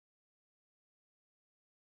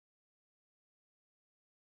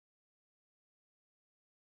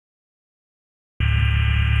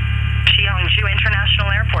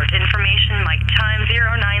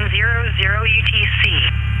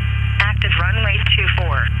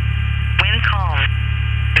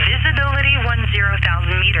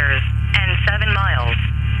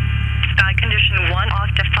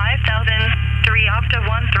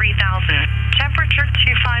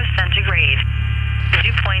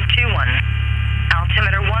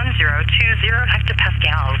Altimeter 1020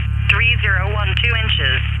 hectopascals, 3012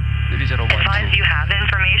 inches. Advise you have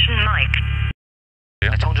information mic.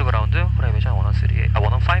 청주 그라운드 프라이베이션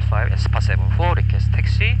 155 에스파 74 리퀘스트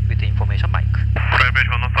택시 with information mic.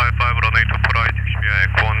 프라이베이션 155 runway 24 right 택시 via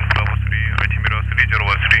Echo 1 Bravo 3 altimeter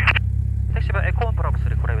 3013. 택시 via Echo 1 Bravo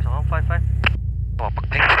 3 프라이베이션 155.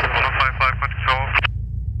 155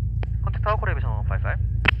 컨택타워 코레이베이션 155.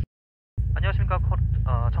 안녕하십니까.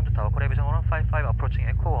 청주 타워 코레이베이션 155 approaching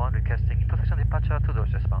Echo 1 requesting intersection departure to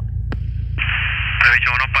doors westbound. 프라이베이션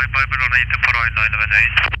 155 runway 24 right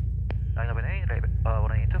 978. 118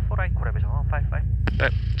 right 코레이베이션 155. 네,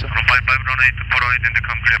 155 runway 24 right and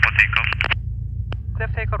come clear for takeoff. Clear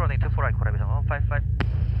takeoff runway 24 right 코레이베이션 155.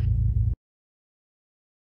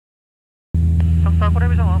 청주 타워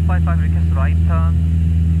코레이베이션 155 request right turn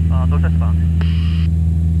north westbound.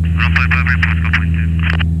 155 report score point.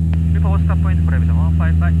 report Oscar point 코레이베이션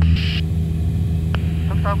 155.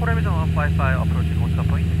 청주 타워 코레이베이션 155 approaching Oscar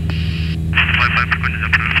point. 155 frequency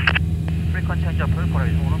jump. frequency change up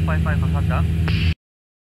코레이베이션 155 감사합니다.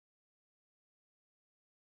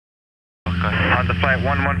 On the flight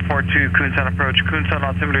 1142, Kunsan approach, Kunsan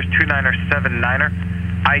altimeter 29er 79er,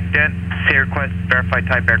 ident, say request, verified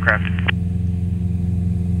type aircraft.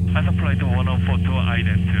 Answer flight 1042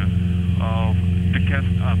 ident, request,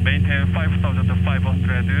 maintain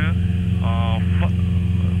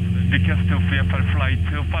 5500, request to VFR flight,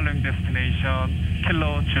 following destination,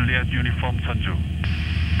 Kilo Juliet Uniform Jeonju.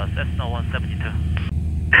 Cessna 172.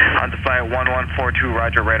 On the flight 1142,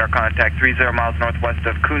 roger, radar contact 30 miles northwest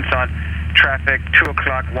of Kunsan. Traffic 2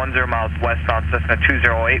 o'clock, 10 miles westbound, Cessna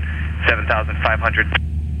 208, 7,500.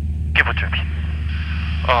 Give a trip.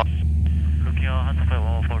 Looking on flight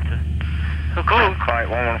 1142.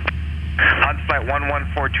 On flight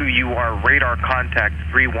 1142, you are radar contact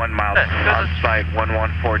 31 miles. On flight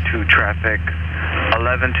 1142, traffic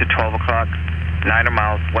 11 to 12 o'clock, 9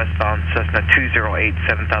 miles westbound, Cessna 208,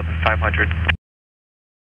 7,500.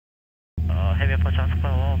 Heavy approach on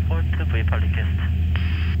flight 1142, VFR request.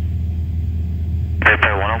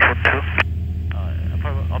 VFR 1042.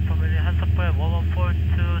 Approximately Hansapoint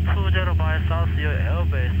 1142, 20 miles south, your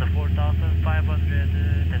airbase 4,500,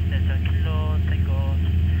 destination Kilo Tango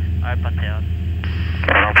Alpha 10.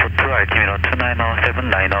 1142, altimeter 2907,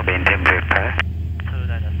 maintain VFR.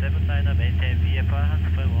 2979, maintain VFR,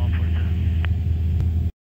 Hansapoint 1142.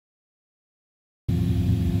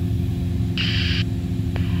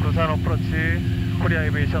 Kunsan approach, Korea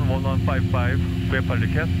Aviation 1155, VFR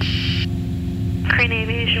request. Korean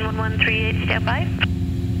Aviation 1138, stand by.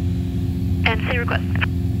 And say request.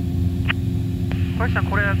 Question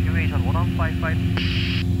Korea Aviation 1155.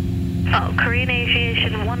 Oh, Korean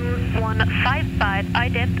Aviation 1155,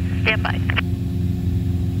 ident, stand by.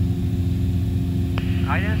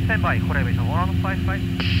 Ident stand by, Korea Aviation 1155.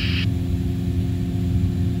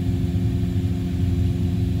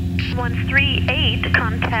 138,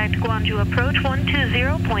 contact Gwangju approach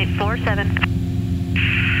 120.47.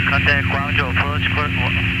 Contact Gwangju approach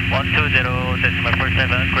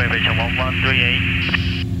 120.47, Korea Aviation 1138.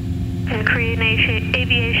 And Korean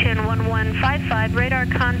Aviation 1155, radar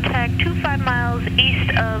contact 25 miles east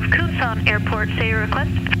of Kunsan Airport, say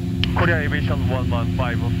request. Korea Aviation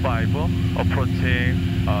 1155, approaching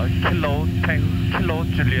Kilo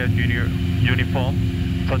Juliet Uniform,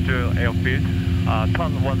 Jeonju Airfield.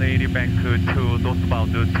 Turn 180 bank to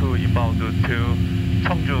northbound to inbound to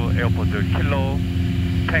Cheongju Airport, Kilo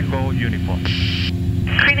Tango Uniform.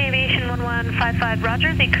 Korean Aviation 1155,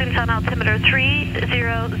 roger, the Kunsan altimeter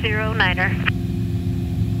 3009er.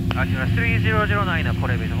 Altimeter 3009er,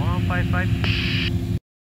 Korea Aviation 1155.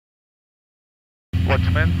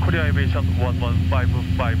 Watchman, Korea Aviation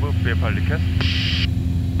 1155, VFR request.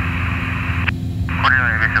 Korea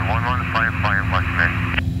Aviation 1155, watchman.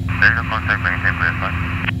 Radar contact, maintain VFR.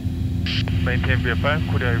 Maintain VFR,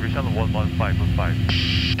 Korea Aviation 1155.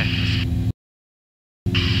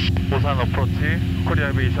 Busan approach, Korea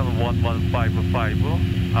Aviation 1155,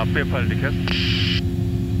 VFR request.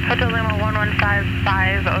 Hotel Lima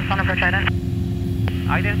 1155, Osan approach ident.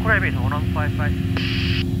 Ident Korea Aviation 1155.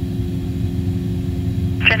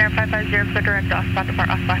 Chinair 550, clear direct off spot depart,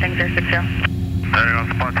 off spot heading 060. Heading off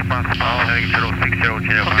spot depart, heading 060,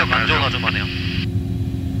 Chinair 550.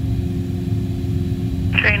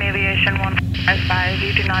 Korean Aviation 155,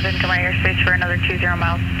 you do not enter my airspace for another 20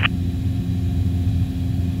 miles.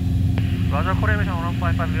 Roger, Korea Aviation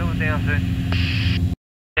 1155, you there, sir.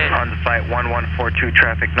 On the flight 1142,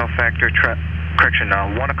 traffic no factor, correction,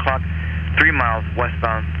 1 o'clock, 3 miles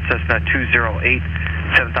westbound, Cessna 208,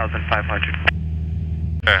 7,500.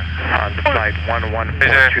 On the flight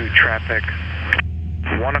 1142, traffic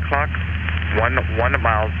 1 1 o'clock, 1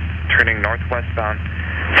 miles, turning northwestbound.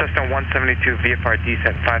 Cessna 172 VFR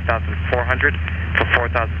descent 5,400 for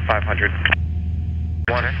 4,500.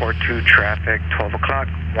 142 traffic, 12 o'clock,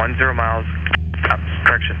 10 miles,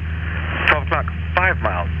 correction, 12 o'clock, 5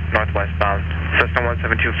 miles, northwestbound. Cessna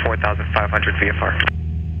 172 4,500 VFR.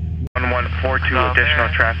 1142 additional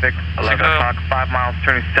traffic, 11 o'clock, 5 miles,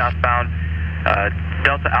 turning southbound.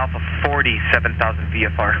 Delta Alpha 47,000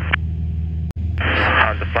 VFR.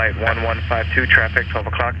 On the flight 1152 traffic, 12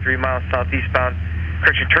 o'clock, 3 miles southeastbound.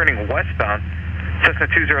 Correction, turning westbound. Cessna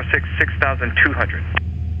 206 6,200.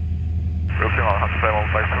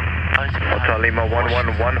 Hotel Lima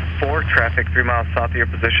 1114 traffic, 3 miles south of your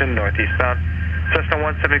position, northeastbound. Cessna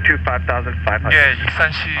 172 5,500. 예,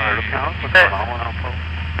 익산시. 네.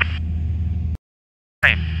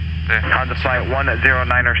 On the flight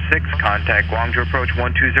 1096, contact Guangzhou approach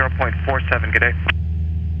 120.47, good day.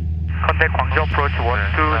 Contact Guangzhou approach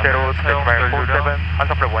 120.47,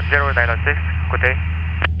 answer flight 10906, good day.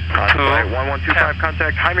 On the flight 1125,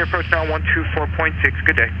 contact Jaime approach now 124.6,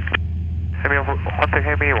 good day. Contact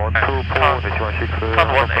Jaime 124, Nichiwan 6,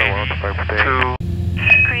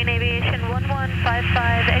 Korean Aviation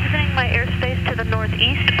 1155, exiting my airspace to the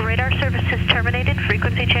northeast. Radar services terminated.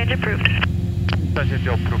 Frequency change approved. 다시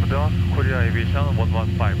approved. Korea Aviation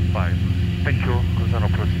 1155. Thank you. Concern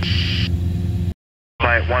approach.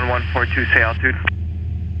 Flight 1142, say altitude.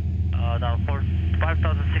 Now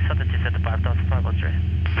 5,600 descent to 5,500.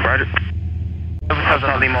 Roger.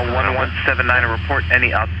 Hotel Lima 1179, report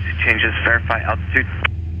any altitude changes, verify altitude.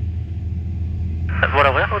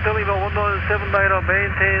 뭐라고요? Hotel Lima 1179,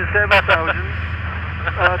 maintain 7,000.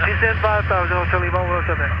 Descent 5,000, Hotel Lima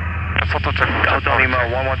 117. Hotel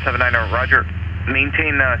Lima 1179, roger.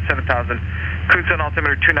 Maintain 7,000. Kunsan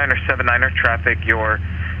altimeter 2979er, traffic, your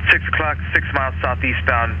 6 o'clock, 6 miles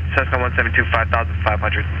southeastbound, Cessna 172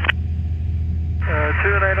 5,500.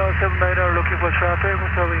 29079, looking for traffic,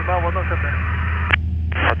 Hotel Lima 117.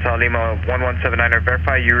 Hotel Lima 1179er,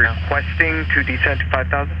 verify you're requesting to descend to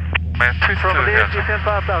 5,000? From there, descent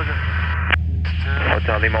 5,000.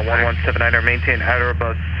 Hotel Lima 1179er, maintain at or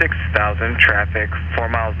above 6,000, traffic 4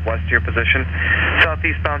 miles west of your position,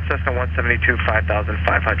 southeastbound Cessna 172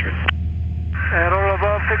 5,500. At or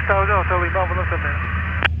above 6,000, Hotel Lima 117.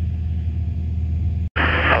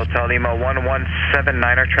 Hotel Lima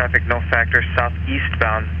 1179er, traffic no factor,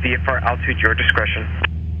 southeastbound, VFR altitude your discretion.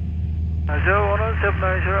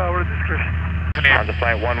 01179, our discretion. On the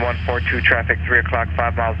flight 1142, traffic 3 o'clock,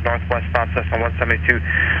 5 miles northwestbound, Cessna 172,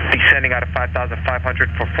 descending out of 5,500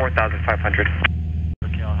 for 4,500.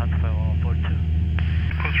 Okay, on Hansaplay 1142.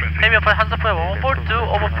 Name your flight Hansaplay 1142,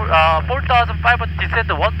 over 4,500, descend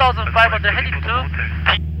to 1,500, heading to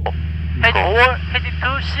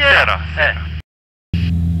Sierra. 네.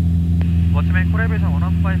 Watchman Korea Aviation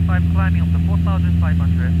 1155, climbing up to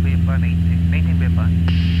 4,500, VFR maintain VFR.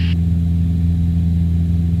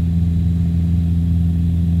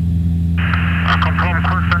 Confirm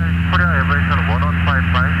call sign Korea Aviation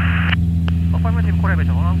 1155. Affirmative Korea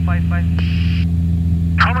Aviation 1155.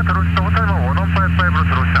 처음에 들어오실 때 호텔만 1155로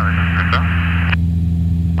들어오시지 않으셨습니까?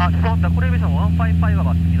 아, 죄송합니다. 코리아 에비에이션 1155가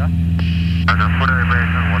맞습니다. 맞아, 코리아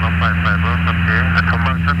에비에이션 1155 현재 전방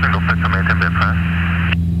트래픽 노팩터 메인테인 배파.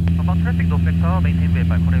 전방 트래픽 노팩터 메인테인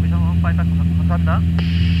VFR 코리아 에비에이션 1155 감사합니다.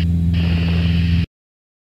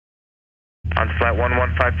 On flight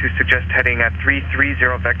 1152, suggest heading at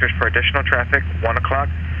 330 vectors for additional traffic, 1 o'clock,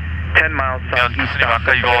 10 miles southeast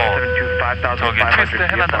아까 이거 저기 테스트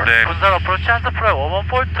해놨는데 군산 어프로치 한사프라이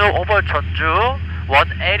 1142 오버 전주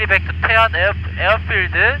 180 back to 태안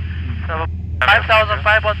에어필드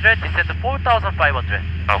 5,500 descend 4,500.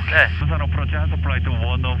 오케이. 네. 부산 어프로치 한사 플라이트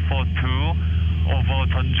 1042 over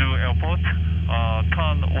전주 에어포트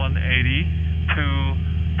turn 180 to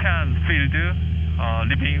태안 필드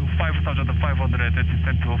leaving 5,500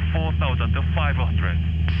 descend to 4,500.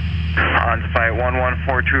 On flight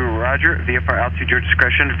 1142, roger. VFR altitude your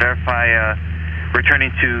discretion. Verify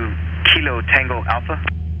returning to Kilo Tango Alpha.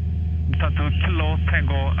 Return to Kilo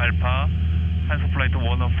Tango Alpha, 한사 플라이트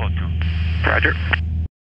 1142. Roger.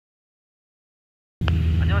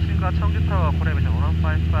 안녕하십니까. 청주타워 코리아 에비에이션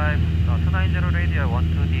 1155 290 radio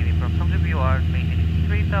 12DV from 청주 BOR maintaining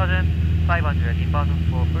 3,500 inbound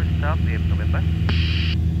for first stop VF November.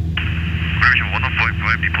 Korea Aviation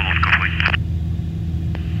 1155 depot Oscar point.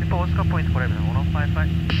 Depot Oscar point 코리아 에비에이션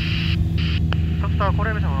 1155. 청주타워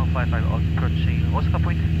코리아 에비에이션 1155 approaching Oscar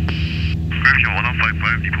point. Korea Aviation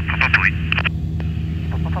 1155 depot Papa point.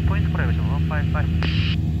 Depot Papa point 코리아 에비에이션 1155.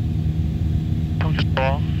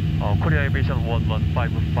 청주타워 코리아 에비에이션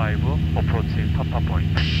 1155 approaching Papa Point.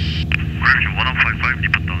 Correction 1155,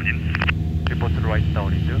 report down in. Report right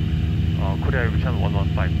down in Korea Aviation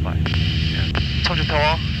 1155. 청주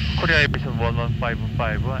타워 Korea Aviation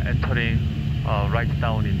 1155 entering right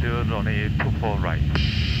down in the runway 24 right.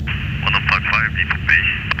 1155, report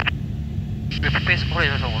base. report base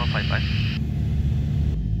Korea Aviation 1155.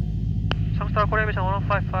 청주 타워 Korea Aviation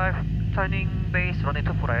 1155 turning base runway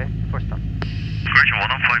 24 right first stop. Correction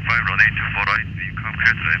 1155, runway 24 right, we come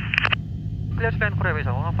clear to land. Clear to land Korea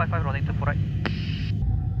Aviation 1155 running 24 right.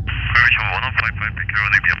 Correction 1155, back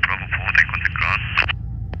runway via Bravo 4, then contact ground.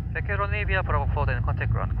 백해 runway via Bravo 4 then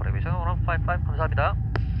contact ground Korea Aviation 1155 감사합니다.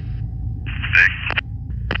 네.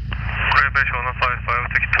 Korea Aviation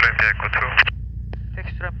 1155, taxi to land via Echo 2.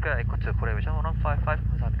 택시 트램프 에코 2 Korea Aviation 1155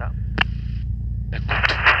 감사합니다. 에코